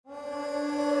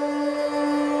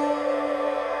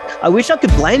I wish I could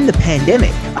blame the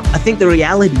pandemic. I think the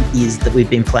reality is that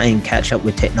we've been playing catch up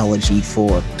with technology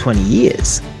for 20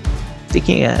 years.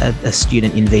 Sticking a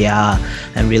student in VR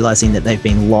and realizing that they've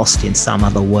been lost in some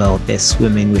other world. They're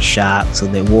swimming with sharks, or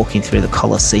they're walking through the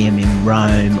Colosseum in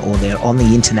Rome, or they're on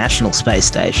the International Space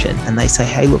Station. And they say,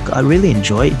 hey, look, I really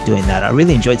enjoyed doing that. I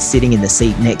really enjoyed sitting in the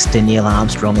seat next to Neil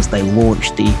Armstrong as they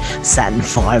launched the Saturn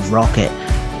V rocket.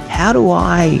 How do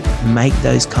I make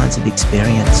those kinds of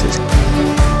experiences?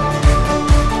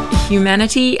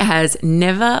 Humanity has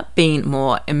never been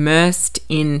more immersed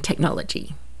in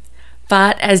technology.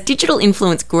 But as digital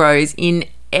influence grows in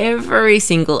every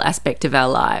single aspect of our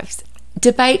lives,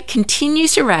 debate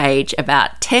continues to rage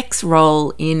about tech's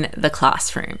role in the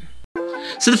classroom.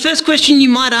 So the first question you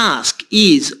might ask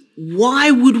is,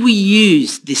 why would we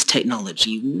use this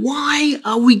technology? Why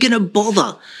are we going to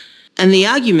bother? And the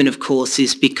argument, of course,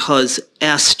 is because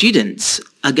our students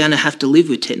are going to have to live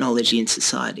with technology in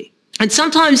society. And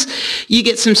sometimes you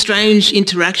get some strange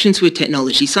interactions with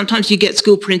technology. Sometimes you get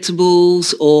school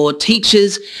principals or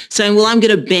teachers saying, well, I'm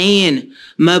going to ban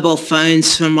mobile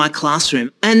phones from my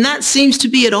classroom. And that seems to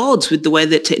be at odds with the way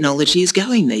that technology is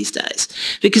going these days.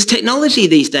 Because technology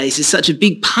these days is such a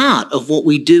big part of what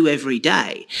we do every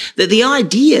day that the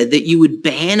idea that you would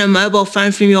ban a mobile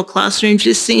phone from your classroom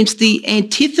just seems the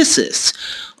antithesis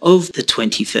of the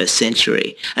 21st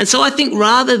century. And so I think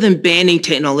rather than banning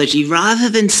technology, rather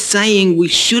than saying we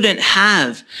shouldn't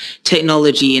have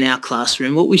technology in our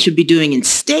classroom, what we should be doing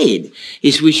instead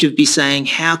is we should be saying,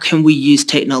 how can we use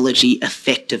technology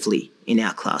effectively in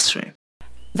our classroom?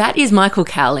 That is Michael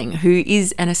Cowling, who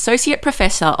is an Associate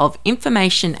Professor of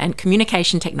Information and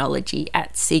Communication Technology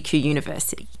at CQ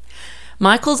University.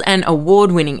 Michael's an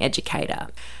award-winning educator.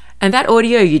 And that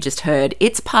audio you just heard,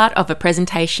 it's part of a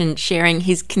presentation sharing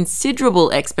his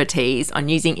considerable expertise on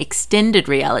using extended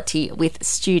reality with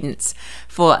students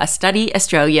for a Study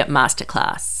Australia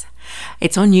masterclass.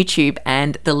 It's on YouTube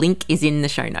and the link is in the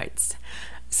show notes.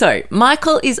 So,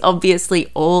 Michael is obviously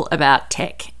all about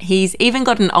tech. He's even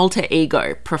got an alter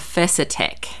ego, Professor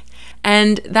Tech.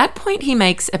 And that point he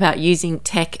makes about using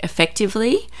tech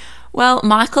effectively, well,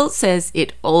 Michael says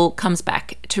it all comes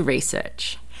back to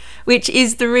research, which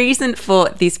is the reason for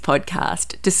this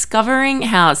podcast, discovering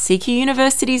how CQ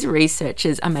University's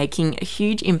researchers are making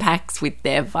huge impacts with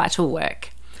their vital work.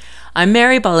 I'm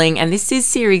Mary Bolling, and this is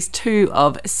Series 2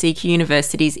 of CQ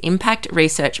University's Impact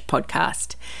Research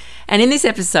podcast. And in this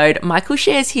episode, Michael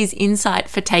shares his insight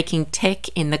for taking tech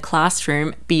in the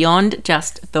classroom beyond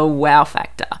just the wow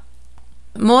factor.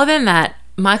 More than that,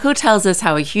 Michael tells us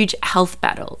how a huge health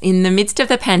battle in the midst of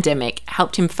the pandemic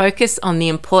helped him focus on the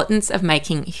importance of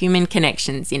making human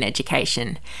connections in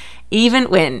education, even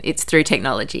when it's through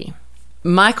technology.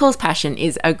 Michael's passion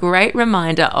is a great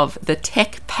reminder of the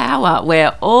tech power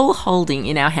we're all holding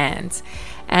in our hands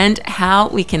and how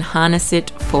we can harness it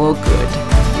for good.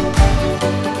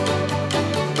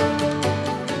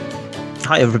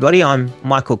 Hi everybody, I'm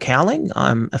Michael Cowling.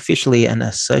 I'm officially an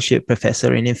Associate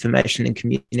Professor in Information and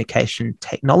Communication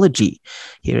Technology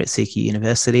here at CQ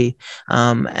University.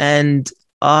 And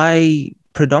I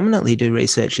predominantly do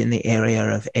research in the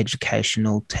area of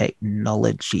educational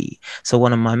technology. So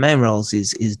one of my main roles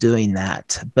is doing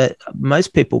that. But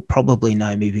most people probably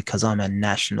know me because I'm a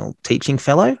National Teaching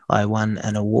Fellow. I won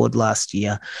an award last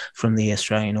year from the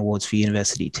Australian Awards for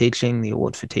University Teaching, the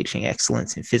Award for Teaching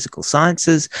Excellence in Physical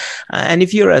Sciences. And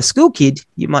if you're a school kid,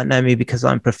 you might know me because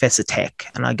I'm Professor Tech,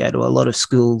 and I go to a lot of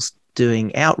schools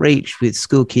doing outreach with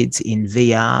school kids in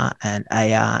VR and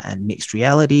AR and mixed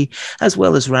reality, as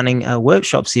well as running a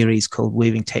workshop series called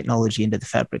Weaving Technology into the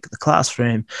Fabric of the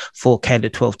Classroom for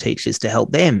K-12 teachers to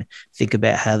help them think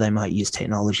about how they might use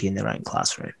technology in their own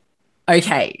classroom.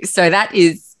 Okay, so that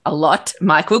is a lot,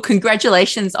 Michael.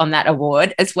 Congratulations on that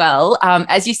award as well.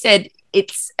 As you said,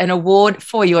 it's an award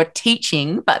for your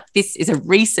teaching, but this is a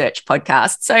research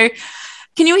podcast. So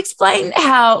can you explain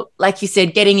how, like you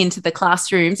said, getting into the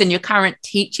classrooms and your current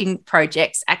teaching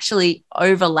projects actually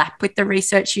overlap with the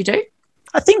research you do?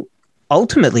 I think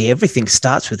ultimately everything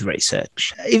starts with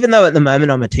research. Even though at the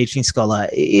moment I'm a teaching scholar,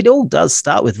 it all does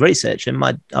start with research. And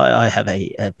I have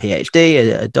a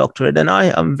PhD, a doctorate, and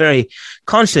I'm very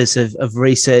conscious of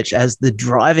research as the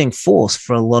driving force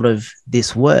for a lot of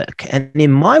this work. And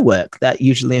in my work, that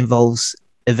usually involves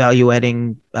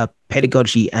evaluating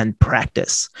pedagogy and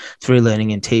practice through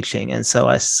learning and teaching. And so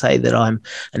I say that I'm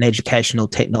an educational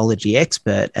technology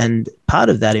expert, and part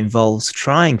of that involves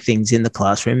trying things in the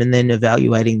classroom and then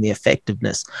evaluating the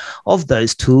effectiveness of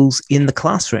those tools in the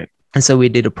classroom. And so we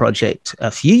did a project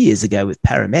a few years ago with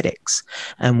paramedics,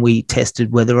 and we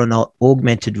tested whether or not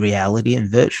augmented reality and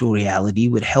virtual reality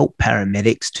would help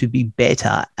paramedics to be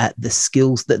better at the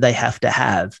skills that they have to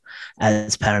have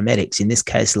as paramedics, in this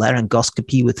case,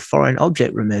 laryngoscopy with foreign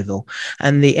object removal.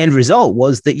 And the end result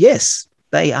was that, yes,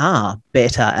 they are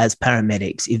better as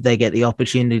paramedics if they get the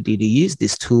opportunity to use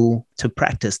this tool to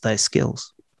practice those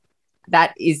skills.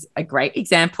 That is a great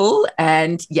example.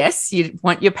 And yes, you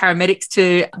want your paramedics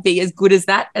to be as good as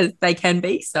that as they can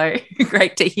be. So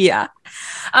great to hear.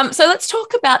 So let's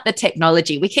talk about the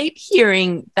technology. We keep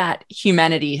hearing that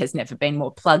humanity has never been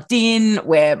more plugged in.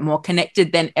 We're more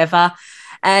connected than ever.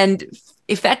 And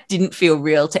if that didn't feel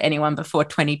real to anyone before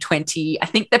 2020, I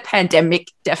think the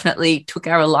pandemic definitely took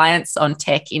our reliance on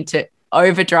tech into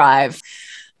overdrive.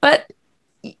 But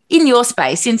in your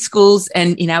space, in schools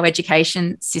and in our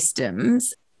education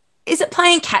systems, is it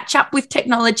playing catch up with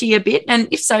technology a bit? And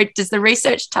if so, does the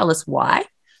research tell us why?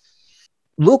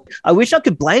 Look, I wish I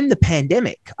could blame the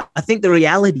pandemic. I think the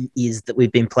reality is that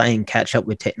we've been playing catch up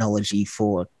with technology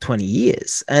for 20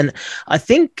 years. And I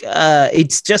think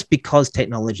it's just because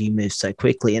technology moves so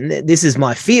quickly. And this is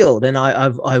my field. And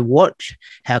I watch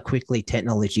how quickly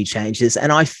technology changes.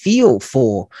 And I feel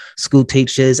for school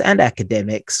teachers and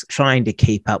academics trying to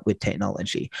keep up with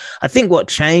technology. I think what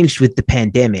changed with the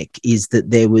pandemic is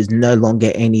that there was no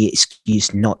longer any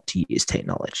excuse not to use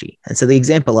technology. And so the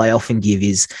example I often give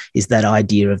is that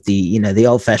idea of the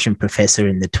old-fashioned professor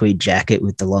in the tweed jacket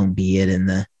with the long beard and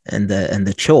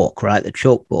the chalk, right, the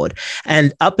chalkboard.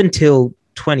 And up until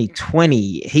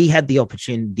 2020, he had the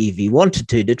opportunity, if he wanted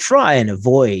to try and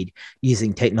avoid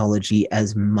using technology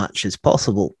as much as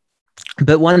possible.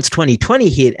 But once 2020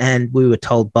 hit, and we were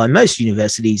told by most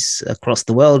universities across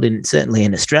the world, and certainly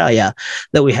in Australia,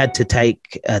 that we had to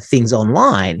take things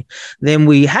online, then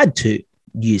we had to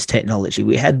use technology.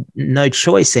 We had no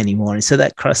choice anymore. And so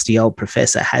that crusty old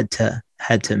professor had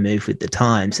to move with the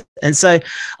times. And so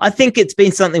I think it's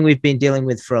been something we've been dealing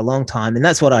with for a long time. And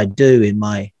that's what I do in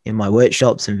my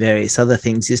workshops and various other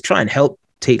things, is try and help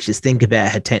teachers think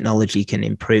about how technology can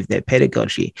improve their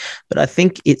pedagogy. But I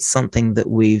think it's something that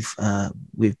we've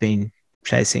been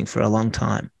chasing for a long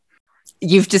time.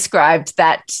 You've described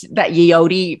that ye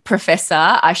olde professor.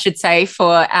 I should say,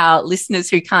 for our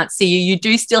listeners who can't see you, you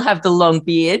do still have the long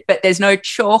beard, but there's no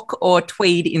chalk or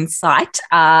tweed in sight.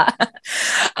 But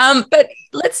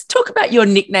let's talk about your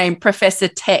nickname, Professor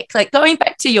Tech. Like, going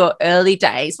back to your early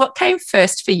days, what came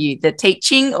first for you, the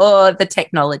teaching or the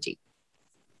technology?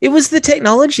 It was the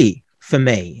technology for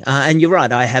me. And you're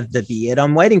right, I have the beard.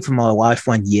 I'm waiting for my wife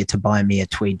one year to buy me a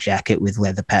tweed jacket with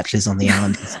leather patches on the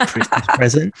arms as a Christmas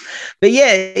present. But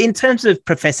yeah, in terms of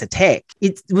Professor Tech,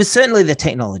 it was certainly the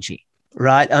technology,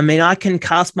 right? I mean, I can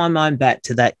cast my mind back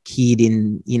to that kid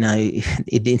in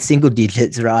single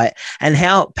digits, right? And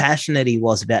how passionate he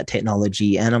was about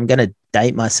technology. And I'm going to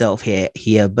date myself here,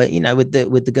 but with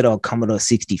the good old Commodore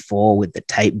 64 with the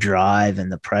tape drive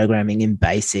and the programming in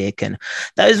BASIC, and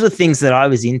those were things that I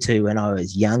was into when I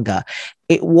was younger.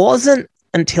 It wasn't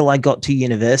until I got to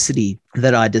university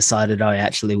that I decided I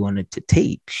actually wanted to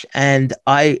teach, and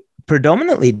I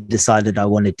predominantly decided I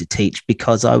wanted to teach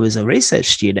because I was a research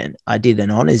student. I did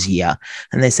an honours year,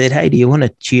 and they said, "Hey, do you want to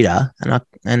tutor?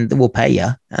 And we'll pay you."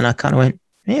 And I kind of went,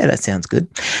 yeah, that sounds good.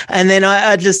 And then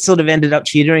I just sort of ended up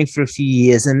tutoring for a few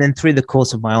years. And then through the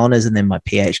course of my honours and then my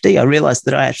PhD, I realised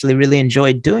that I actually really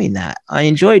enjoyed doing that. I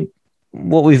enjoyed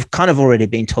what we've kind of already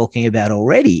been talking about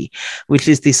already, which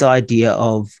is this idea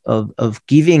of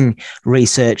giving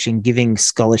research and giving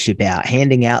scholarship out,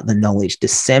 handing out the knowledge,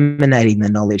 disseminating the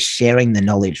knowledge, sharing the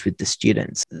knowledge with the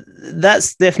students.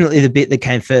 That's definitely the bit that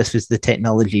came first, was the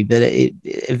technology, but it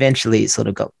eventually sort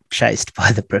of got chased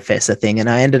by the professor thing. And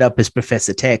I ended up as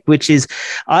Professor Tech, which is,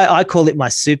 I call it my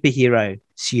superhero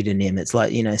pseudonym. It's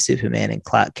like, Superman and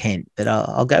Clark Kent, but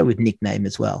I'll go with nickname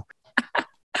as well.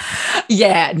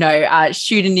 Yeah, no,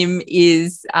 pseudonym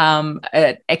is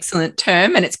an excellent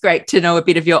term, and it's great to know a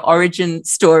bit of your origin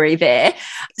story there.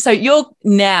 So you're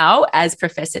now, as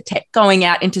Professor Tech, going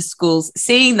out into schools,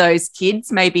 seeing those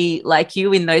kids, maybe like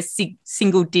you, in those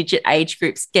single-digit age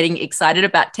groups, getting excited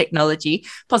about technology,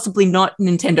 possibly not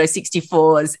Nintendo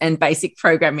 64s and basic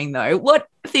programming, though. What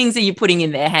things are you putting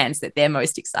in their hands that they're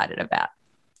most excited about?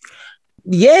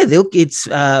 Yeah, look,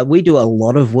 we do a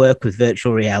lot of work with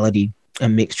virtual reality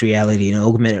and mixed reality and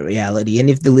augmented reality. And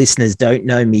if the listeners don't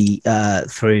know me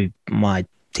through my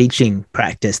teaching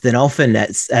practice, then often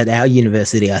at our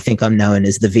university, I think I'm known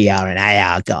as the VR and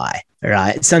AR guy,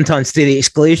 right? Sometimes to the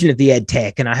exclusion of the ed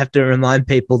tech. And I have to remind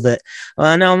people that,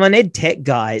 no, I'm an ed tech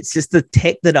guy. It's just the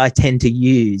tech that I tend to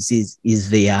use is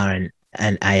VR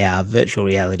and AR, virtual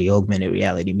reality, augmented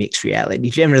reality, mixed reality,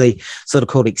 generally sort of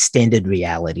called extended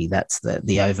reality. That's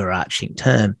the overarching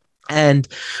term. And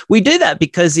we do that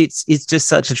because it's just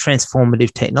such a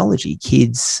transformative technology.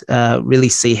 Kids really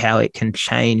see how it can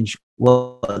change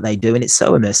what they do, and it's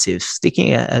so immersive.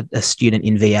 Sticking a student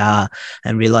in VR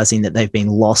and realizing that they've been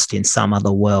lost in some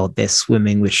other world, they're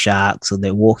swimming with sharks, or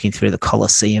they're walking through the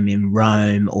Colosseum in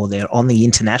Rome, or they're on the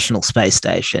International Space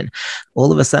Station.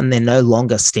 All of a sudden, they're no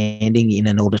longer standing in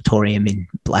an auditorium in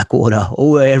Blackwater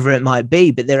or wherever it might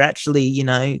be, but they're actually,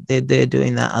 they're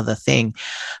doing that other thing.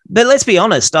 But let's be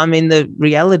honest, I mean, the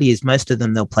reality is most of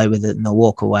them, they'll play with it and they'll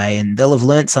walk away and they'll have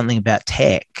learned something about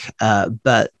tech,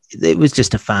 but it was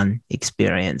just a fun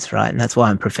experience, right? And that's why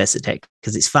I'm Professor Tech,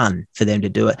 because it's fun for them to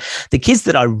do it. The kids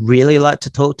that I really like to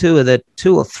talk to are the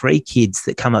 2 or 3 kids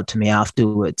that come up to me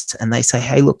afterwards and they say,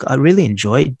 hey, look, I really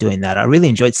enjoyed doing that. I really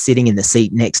enjoyed sitting in the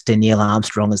seat next to Neil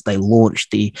Armstrong as they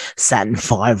launched the Saturn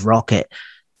V rocket.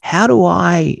 How do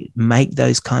I make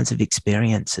those kinds of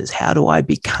experiences? How do I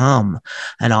become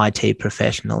an IT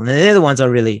professional? And they're the ones I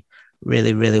really,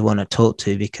 really, really want to talk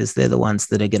to, because they're the ones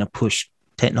that are going to push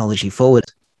technology forward.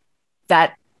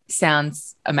 That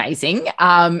sounds amazing.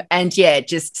 And yeah,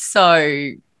 just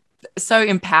so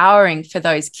empowering for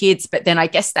those kids. But then I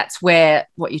guess that's where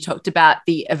what you talked about,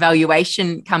 the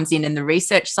evaluation comes in and the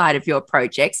research side of your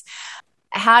projects.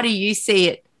 How do you see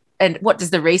it? And what does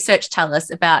the research tell us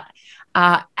about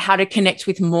how to connect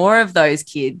with more of those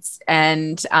kids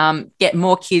and get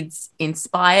more kids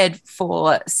inspired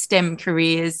for STEM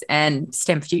careers and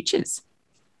STEM futures?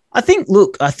 I think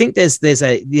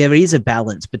there is a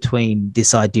balance between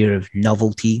this idea of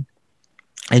novelty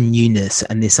and newness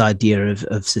and this idea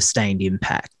of sustained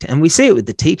impact. And we see it with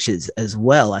the teachers as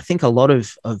well. I think a lot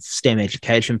of STEM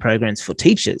education programs for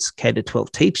teachers,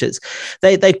 K-12 teachers,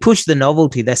 they push the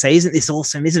novelty. They say, isn't this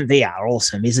awesome? Isn't VR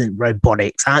awesome? Isn't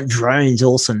robotics? Aren't drones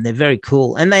awesome? They're very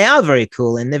cool. And they are very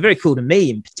cool. And they're very cool to me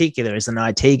in particular as an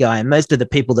IT guy. And most of the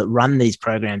people that run these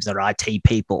programs are IT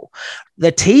people.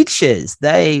 The teachers,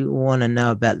 they want to know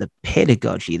about the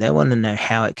pedagogy. They want to know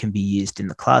how it can be used in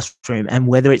the classroom and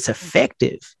whether it's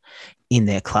effective in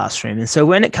their classroom. And so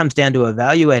when it comes down to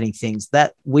evaluating things,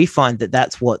 that we find that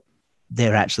that's what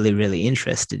they're actually really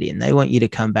interested in. They want you to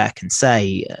come back and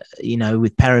say,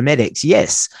 with paramedics,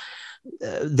 yes,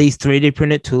 these 3D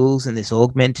printed tools and this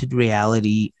augmented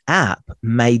reality app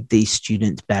made these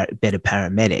students better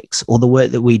paramedics, or the work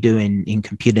that we do in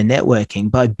computer networking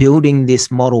by building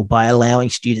this model, by allowing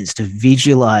students to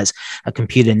visualize a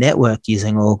computer network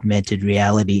using augmented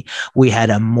reality, we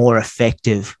had a more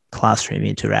effective classroom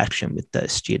interaction with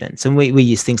those students. And we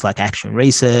use things like action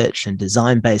research and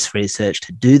design-based research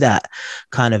to do that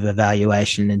kind of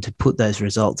evaluation and to put those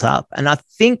results up. And I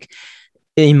think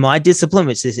in my discipline,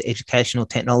 which is educational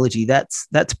technology, that's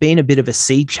been a bit of a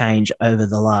sea change over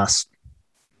the last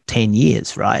 10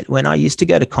 years, right? When I used to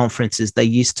go to conferences, they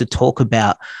used to talk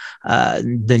about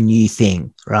the new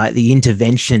thing, right? The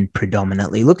intervention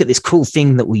predominantly. Look at this cool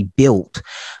thing that we built.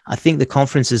 I think the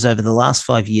conferences over the last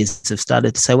 5 years have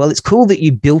started to say, well, it's cool that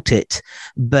you built it,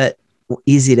 but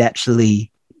is it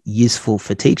actually useful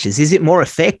for teachers? Is it more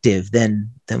effective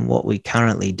than what we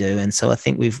currently do? And so I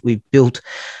think we've built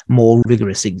more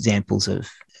rigorous examples of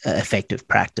effective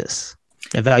practice,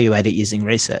 evaluate it using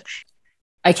research.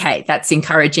 Okay, that's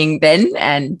encouraging then.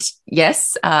 And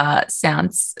yes,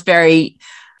 sounds very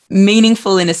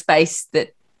meaningful in a space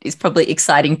that is probably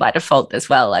exciting by default as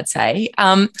well, I'd say.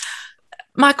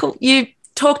 Michael, you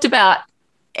talked about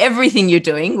everything you're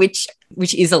doing, which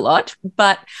is a lot,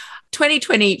 but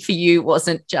 2020 for you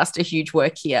wasn't just a huge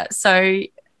work year. So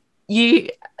you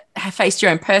have faced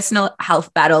your own personal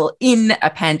health battle in a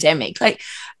pandemic. Can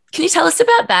you tell us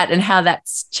about that and how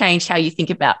that's changed how you think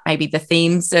about maybe the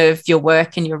themes of your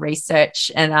work and your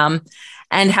research and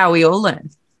how we all learn?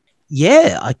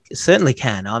 Yeah, I certainly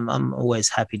can. I'm always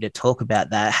happy to talk about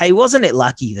that. Hey, wasn't it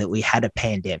lucky that we had a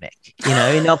pandemic?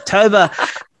 In October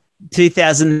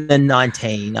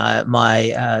 2019,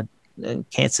 my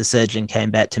cancer surgeon came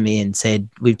back to me and said,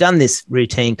 we've done this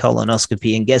routine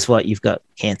colonoscopy and guess what? You've got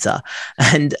cancer.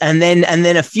 And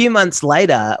then a few months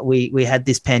later, we had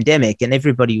this pandemic and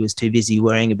everybody was too busy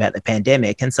worrying about the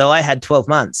pandemic. And so I had 12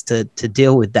 months to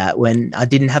deal with that when I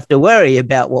didn't have to worry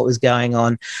about what was going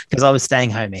on because I was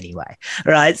staying home anyway,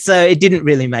 right? So it didn't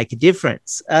really make a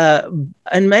difference.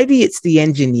 And maybe it's the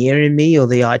engineer in me or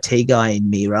the IT guy in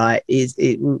me, right?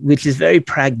 Which is very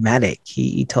pragmatic.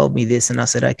 He told me this and I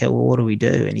said, okay, well, what do we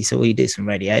do? And he said, well, you do some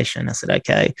radiation. I said,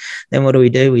 okay. Then what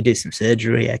do? We do some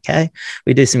surgery. Okay.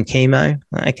 we do some chemo.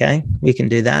 Okay, we can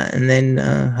do that. And then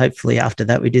hopefully after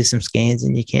that, we do some scans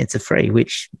and you're cancer free,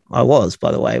 which I was,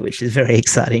 by the way, which is very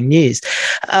exciting news.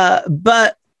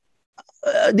 But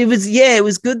it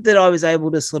was good that I was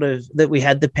able to that we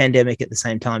had the pandemic at the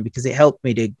same time, because it helped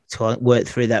me to work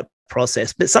through that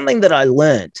process. But something that I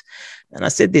learned, and I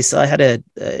said this, I had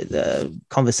a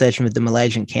conversation with the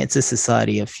Malaysian Cancer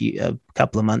Society a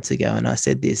couple of months ago, and I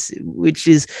said this, which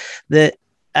is that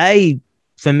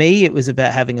for me, it was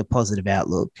about having a positive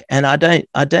outlook. And I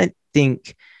don't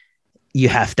think you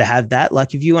have to have that.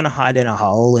 Like, if you want to hide in a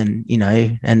hole and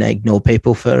ignore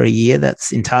people for a year,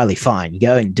 that's entirely fine. You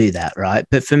go and do that, right?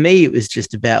 But for me, it was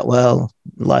just about, well,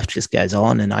 life just goes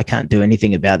on and I can't do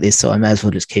anything about this, so I may as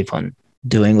well just keep on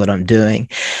doing what I'm doing.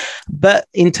 But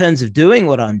in terms of doing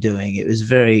what I'm doing, it was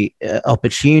very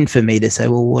opportune for me to say,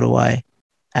 well, what do I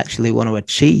actually want to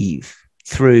achieve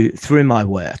through my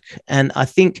work? And I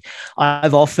think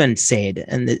I've often said,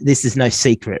 and this is no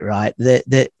secret, right,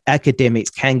 that academics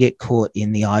can get caught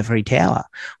in the ivory tower.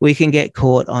 We can get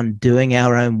caught on doing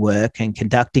our own work and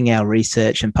conducting our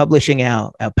research and publishing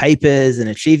our papers and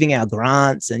achieving our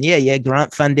grants. And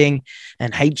grant funding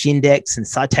and H-index and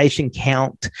citation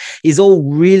count is all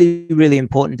really, really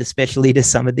important, especially to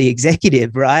some of the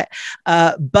executive, right?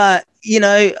 But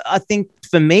I think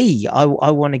for me, I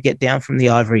want to get down from the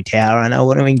ivory tower, and I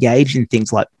want to engage in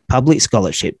things like public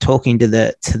scholarship, talking to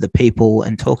the people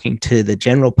and talking to the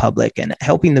general public and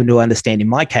helping them to understand, in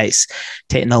my case,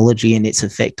 technology and its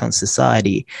effect on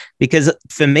society. Because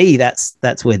for me,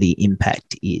 that's where the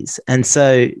impact is. And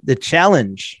so the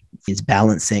challenge is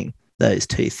balancing those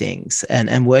two things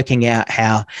and working out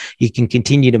how you can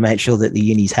continue to make sure that the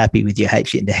uni's happy with your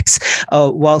H-index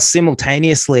while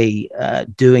simultaneously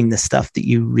doing the stuff that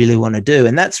you really want to do.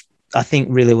 And that's, I think,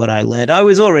 really what I learned. I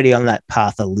was already on that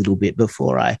path a little bit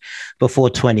before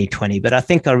 2020, but I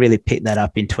think I really picked that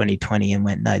up in 2020 and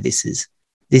went, no, this is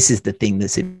the thing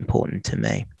that's important to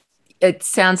me. It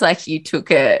sounds like you took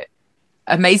a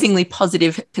amazingly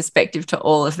positive perspective to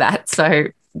all of that. So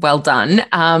well done.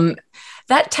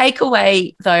 That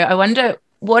takeaway, though, I wonder,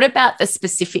 what about the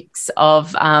specifics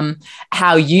of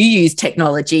how you use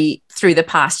technology through the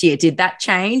past year? Did that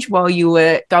change while you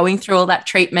were going through all that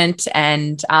treatment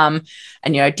and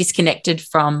disconnected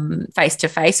from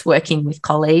face-to-face working with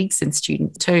colleagues and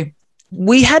students too?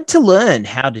 We had to learn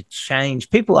how to change.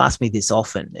 People ask me this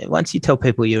often. Once you tell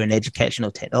people you're an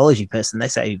educational technology person, they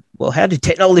say, well, how did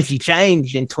technology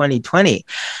change in 2020?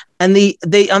 And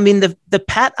the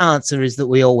pat answer is that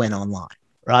we all went online.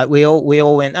 Right. We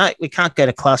all went, oh, we can't go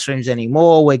to classrooms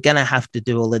anymore. We're going to have to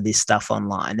do all of this stuff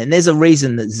online. And there's a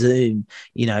reason that Zoom,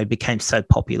 became so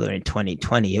popular in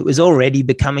 2020. It was already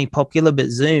becoming popular, but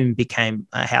Zoom became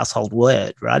a household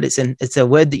word, right? It's a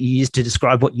word that you use to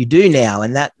describe what you do now.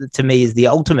 And that, to me, is the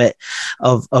ultimate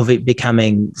of it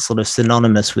becoming sort of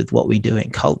synonymous with what we do in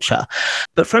culture.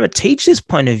 But from a teacher's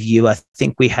point of view, I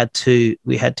think we had to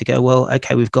go, well,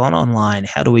 okay, we've gone online.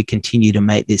 How do we continue to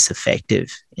make this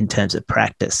effective in terms of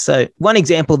practice? So one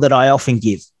example that I often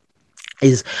give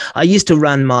is I used to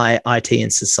run my IT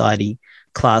and society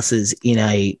classes in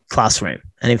a classroom.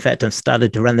 And in fact, I've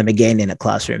started to run them again in a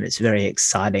classroom. It's very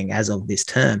exciting as of this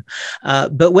term.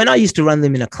 But when I used to run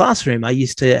them in a classroom, I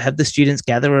used to have the students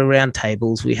gather around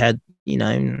tables. We had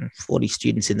 40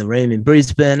 students in the room in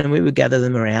Brisbane, and we would gather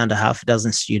them around a half a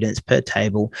dozen students per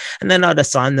table. And then I'd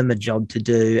assign them a job to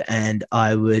do, and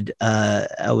I would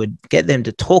get them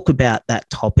to talk about that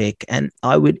topic, and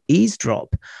I would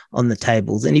eavesdrop on the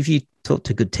tables. And if you talk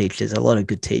to good teachers, a lot of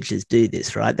good teachers do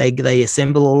this, right? They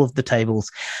assemble all of the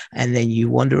tables, and then you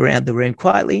wander around the room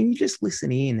quietly and you just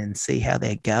listen in and see how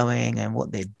they're going and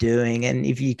what they're doing. And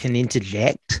if you can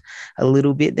interject a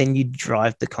little bit, then you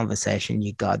drive the conversation,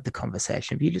 you guide the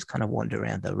conversation, but you just kind of wander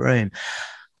around the room.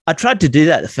 I tried to do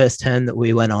that the first term that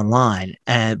we went online,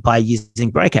 and by using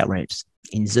breakout rooms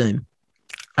in Zoom.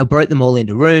 I broke them all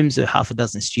into rooms of half a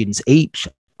dozen students each.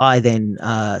 I then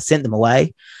sent them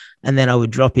away, and then I would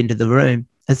drop into the room.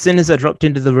 As soon as I dropped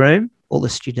into the room, all the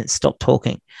students stopped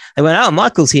talking. They went, oh,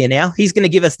 Michael's here now. He's going to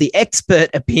give us the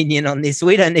expert opinion on this.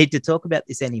 We don't need to talk about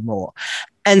this anymore.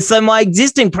 And so my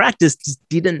existing practice just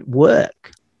didn't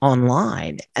work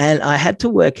online. And I had to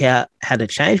work out how to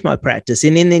change my practice.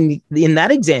 And in that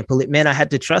example, it meant I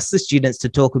had to trust the students to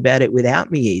talk about it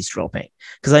without me eavesdropping,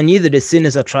 because I knew that as soon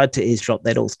as I tried to eavesdrop,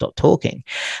 they'd all stop talking.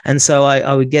 And so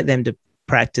I would get them to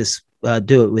practice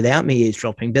do it without me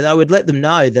eavesdropping, but I would let them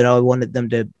know that I wanted them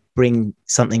to bring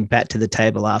something back to the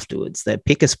table afterwards. They'd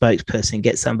pick a spokesperson,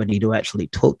 get somebody to actually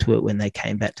talk to it when they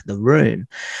came back to the room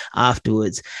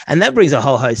afterwards. And that brings a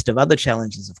whole host of other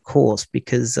challenges, of course,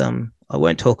 because I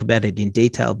won't talk about it in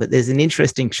detail, but there's an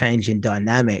interesting change in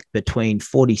dynamic between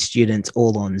 40 students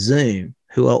all on Zoom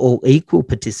who are all equal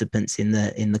participants in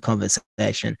the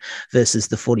conversation versus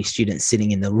the 40 students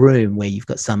sitting in the room, where you've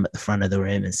got some at the front of the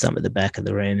room and some at the back of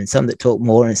the room and some that talk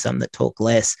more and some that talk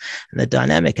less. And the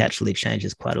dynamic actually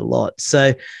changes quite a lot.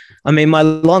 So, I mean, my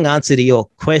long answer to your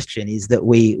question is that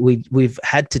we've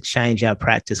had to change our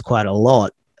practice quite a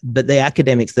lot. But the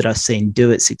academics that I've seen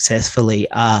do it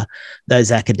successfully are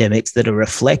those academics that are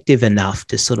reflective enough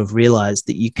to sort of realize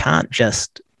that you can't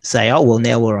just say, oh, well,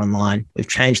 now we're online. We've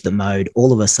changed the mode.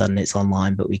 All of a sudden it's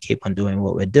online, but we keep on doing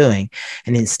what we're doing.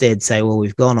 And instead say, well,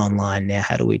 we've gone online. Now,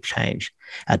 how do we change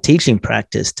our teaching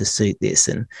practice to suit this?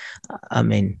 And I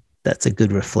mean, that's a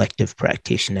good reflective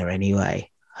practitioner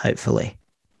anyway, hopefully.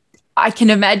 I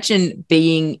can imagine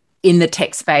being in the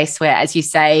tech space where, as you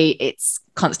say, it's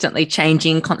constantly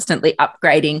changing, constantly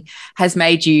upgrading, has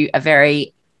made you a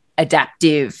very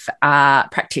adaptive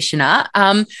practitioner.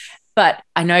 But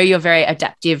I know you're very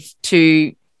adaptive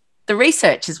to the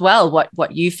research as well,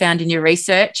 what you found in your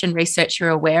research and research you're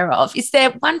aware of. Is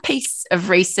there one piece of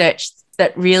research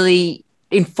that really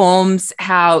informs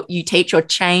how you teach or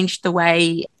changed the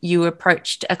way you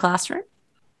approached a classroom?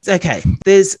 Okay,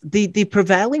 there's the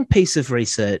prevailing piece of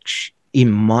research in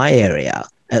my area,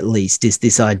 at least, is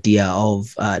this idea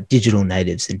of digital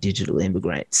natives and digital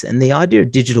immigrants. And the idea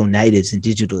of digital natives and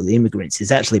digital immigrants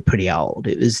is actually pretty old.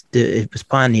 It was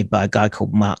pioneered by a guy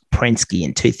called Mark Prensky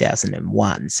in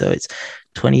 2001. So it's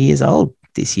 20 years old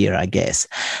this year, I guess.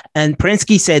 And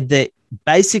Prensky said that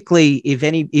basically,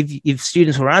 if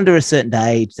students were under a certain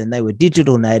age, then they were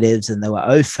digital natives and they were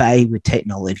au fait with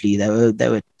technology. They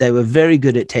were very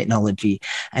good at technology.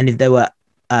 And if they were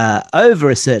over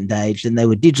a certain age, then they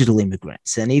were digital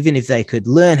immigrants. And even if they could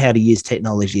learn how to use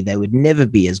technology, they would never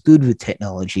be as good with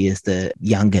technology as the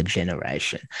younger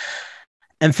generation.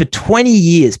 And for 20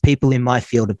 years, people in my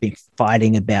field have been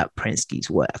fighting about Prensky's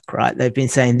work, right? They've been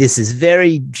saying this is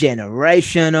very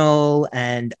generational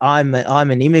and I'm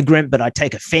an immigrant, but I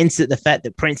take offense at the fact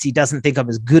that Prensky doesn't think I'm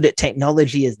as good at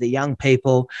technology as the young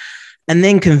people. And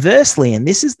then conversely, and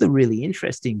this is the really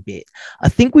interesting bit, I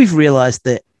think we've realized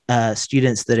that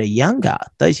students that are younger,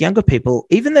 those younger people,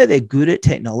 even though they're good at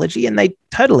technology, and they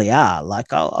totally are,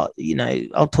 like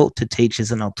I'll talk to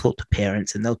teachers and I'll talk to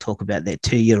parents and they'll talk about their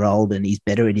 2-year-old and he's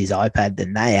better at his iPad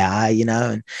than they are,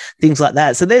 and things like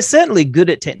that. So they're certainly good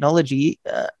at technology,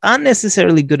 aren't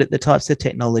necessarily good at the types of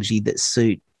technology that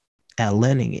suit our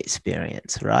learning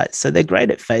experience, right? So they're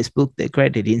great at Facebook, they're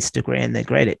great at Instagram, they're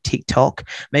great at TikTok,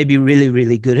 maybe really,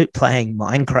 really good at playing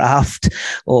Minecraft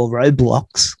or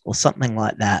Roblox or something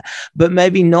like that, but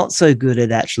maybe not so good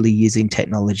at actually using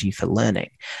technology for learning.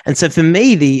 And so for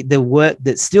me, the work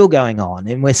that's still going on,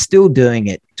 and we're still doing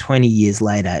it 20 years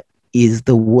later, is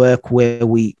the work where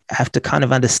we have to kind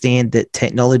of understand that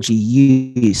technology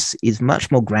use is much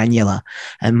more granular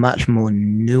and much more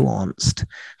nuanced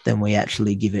than we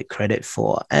actually give it credit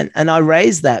for. And I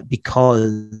raise that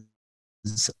because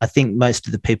I think most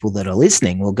of the people that are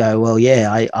listening will go, well,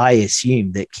 yeah, I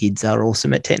assume that kids are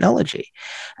awesome at technology.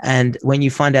 And when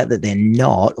you find out that they're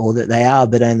not, or that they are,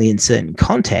 but only in certain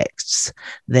contexts,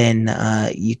 then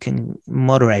you can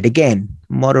moderate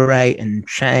and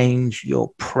change your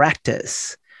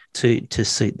practice to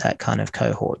suit that kind of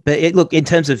cohort. But look, in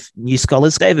terms of new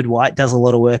scholars, David White does a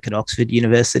lot of work at Oxford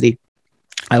University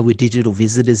with digital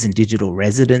visitors and digital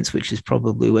residents, which is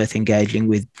probably worth engaging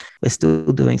with. We're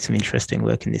still doing some interesting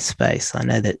work in this space. I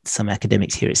know that some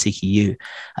academics here at CQU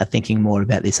are thinking more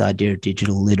about this idea of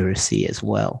digital literacy as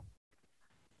well.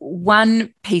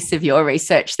 One piece of your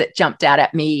research that jumped out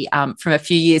at me from a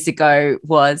few years ago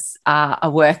was a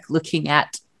work looking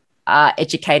at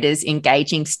educators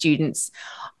engaging students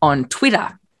on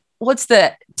Twitter. What's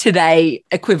the today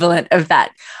equivalent of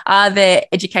that? Are there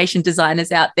education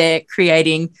designers out there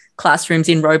creating classrooms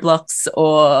in Roblox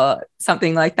or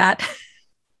something like that?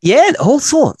 Yeah, all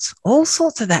sorts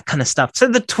of that kind of stuff. So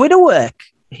the Twitter work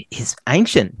is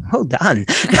ancient. Well done.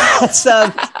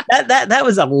 So that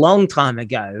was a long time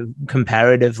ago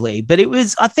comparatively, but it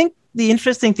was, I think the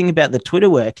interesting thing about the Twitter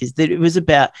work is that it was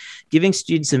about giving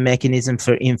students a mechanism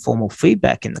for informal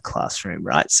feedback in the classroom,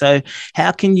 right? So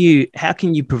how can you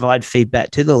provide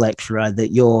feedback to the lecturer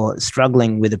that you're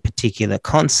struggling with a particular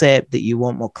concept, that you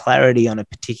want more clarity on a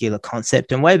particular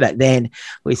concept? And way back then,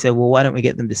 we said, well, why don't we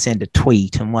get them to send a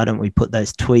tweet, and why don't we put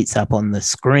those tweets up on the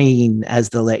screen as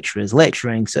the lecturer is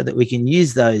lecturing, so that we can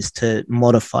use those to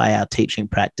modify our teaching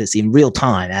practice in real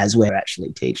time as we're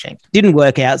actually teaching. Didn't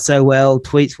work out so well.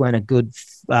 Tweets weren't a good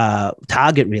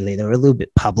target, really. They were a little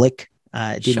bit public.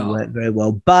 It didn't work very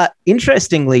well. But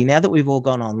interestingly, now that we've all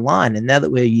gone online and now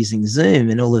that we're using Zoom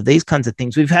and all of these kinds of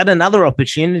things, we've had another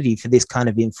opportunity for this kind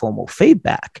of informal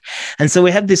feedback. And so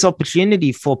we have this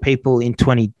opportunity for people in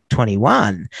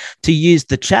 2021 to use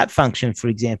the chat function, for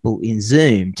example, in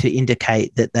Zoom, to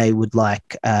indicate that they would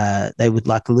like a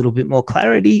little bit more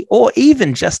clarity, or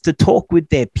even just to talk with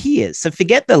their peers. So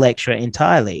forget the lecturer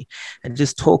entirely and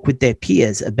just talk with their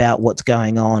peers about what's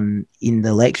going on in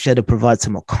the lecture, to provide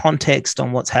some more context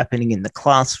on what's happening in the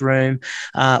classroom,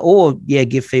 or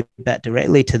give feedback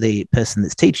directly to the person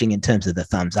that's teaching in terms of the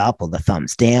thumbs up or the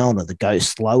thumbs down or the go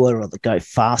slower or the go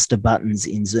faster buttons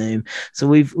in Zoom. So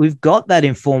we've got that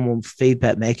informal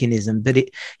feedback mechanism, but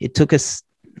it took us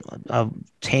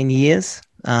 10 years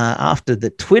after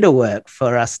the Twitter work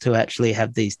for us to actually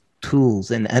have these tools,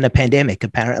 and a pandemic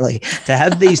apparently, to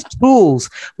have these tools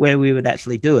where we would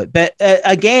actually do it. But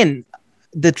again,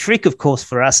 the trick, of course,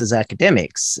 for us as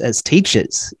academics, as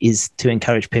teachers, is to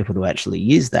encourage people to actually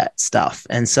use that stuff.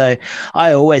 And so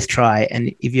I always try,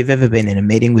 and if you've ever been in a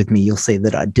meeting with me, you'll see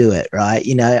that I do it, right?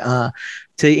 To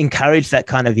encourage that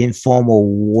kind of informal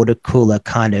water cooler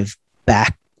kind of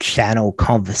back channel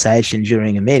conversation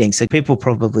during a meeting. So people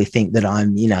probably think that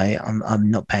I'm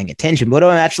not paying attention. But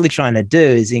what I'm actually trying to do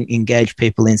is engage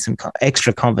people in some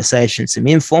extra conversation, some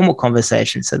informal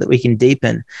conversation, so that we can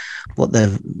deepen what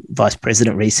the vice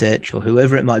president research or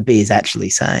whoever it might be is actually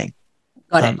saying.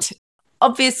 Got it.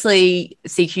 Obviously,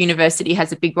 CQ University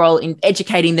has a big role in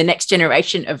educating the next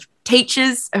generation of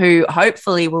teachers who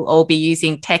hopefully will all be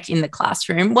using tech in the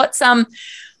classroom. What's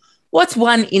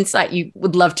one insight you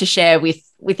would love to share with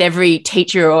every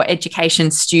teacher or education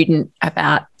student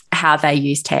about how they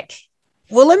use tech?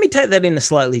 Well, let me take that in a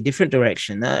slightly different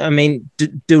direction. I mean,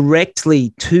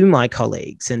 directly to my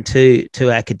colleagues and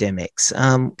to academics.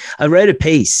 I wrote a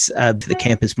piece for the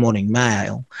Campus Morning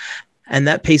Mail, and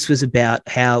that piece was about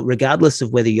how, regardless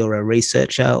of whether you're a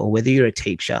researcher or whether you're a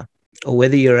teacher or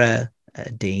whether you're a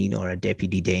dean or a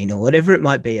deputy dean or whatever it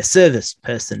might be, a service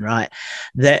person, right,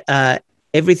 that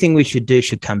everything we should do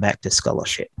should come back to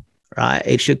scholarship. Right,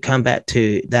 it should come back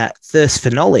to that thirst for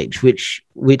knowledge, which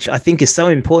I think is so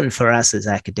important for us as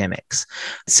academics.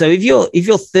 So if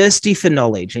you're thirsty for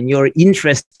knowledge and you're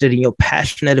interested and you're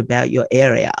passionate about your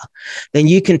area, then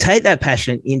you can take that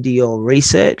passion into your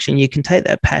research and you can take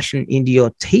that passion into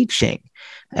your teaching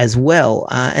as well.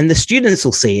 And the students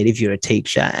will see it if you're a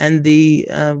teacher, and the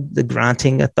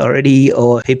granting authority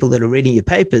or people that are reading your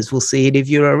papers will see it if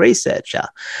you're a researcher,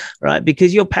 right?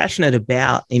 Because you're passionate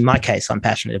about, in my case, I'm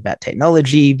passionate about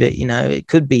technology, but we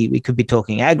could be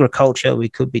talking agriculture, we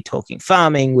could be talking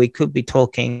farming, we could be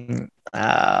talking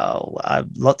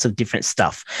lots of different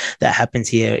stuff that happens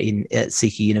here at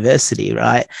CQ University,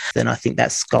 right? Then I think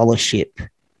that scholarship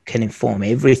can inform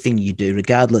everything you do,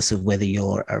 regardless of whether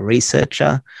you're a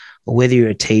researcher or whether you're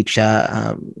a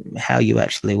teacher, how you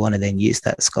actually want to then use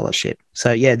that scholarship.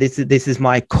 So this is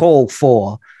my call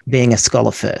for being a scholar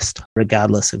first,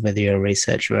 regardless of whether you're a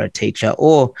researcher or a teacher,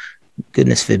 or,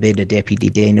 goodness forbid, a deputy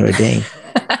dean or a dean.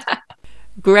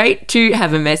 Great to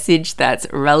have a message that's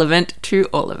relevant to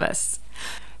all of us.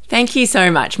 Thank you so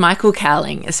much, Michael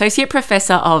Cowling, Associate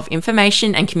Professor of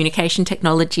Information and Communication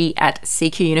Technology at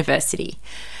CQ University.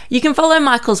 You can follow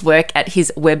Michael's work at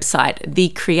his website,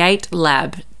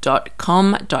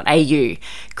 thecreatelab.com.au.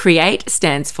 CREATE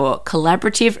stands for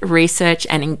Collaborative Research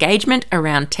and Engagement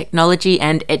Around Technology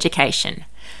and Education.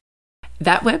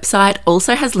 That website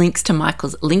also has links to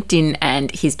Michael's LinkedIn and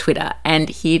his Twitter, and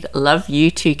he'd love you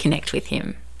to connect with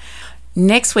him.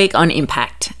 Next week on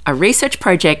Impact, a research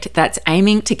project that's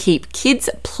aiming to keep kids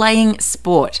playing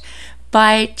sport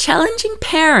by challenging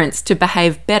parents to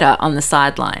behave better on the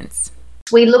sidelines.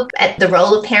 We look at the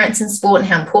role of parents in sport and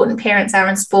how important parents are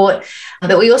in sport,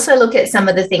 but we also look at some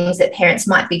of the things that parents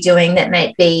might be doing that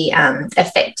may be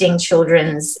affecting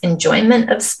children's enjoyment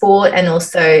of sport and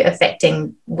also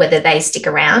affecting whether they stick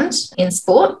around in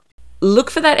sport. Look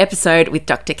for that episode with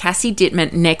Dr. Cassie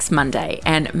Dittman next Monday,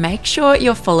 and make sure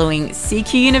you're following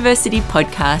CQ University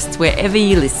podcasts wherever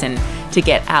you listen to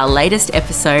get our latest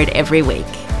episode every week.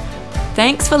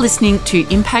 Thanks for listening to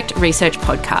Impact Research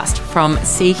Podcast from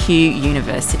CQ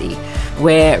University,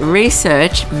 where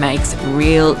research makes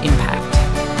real impact.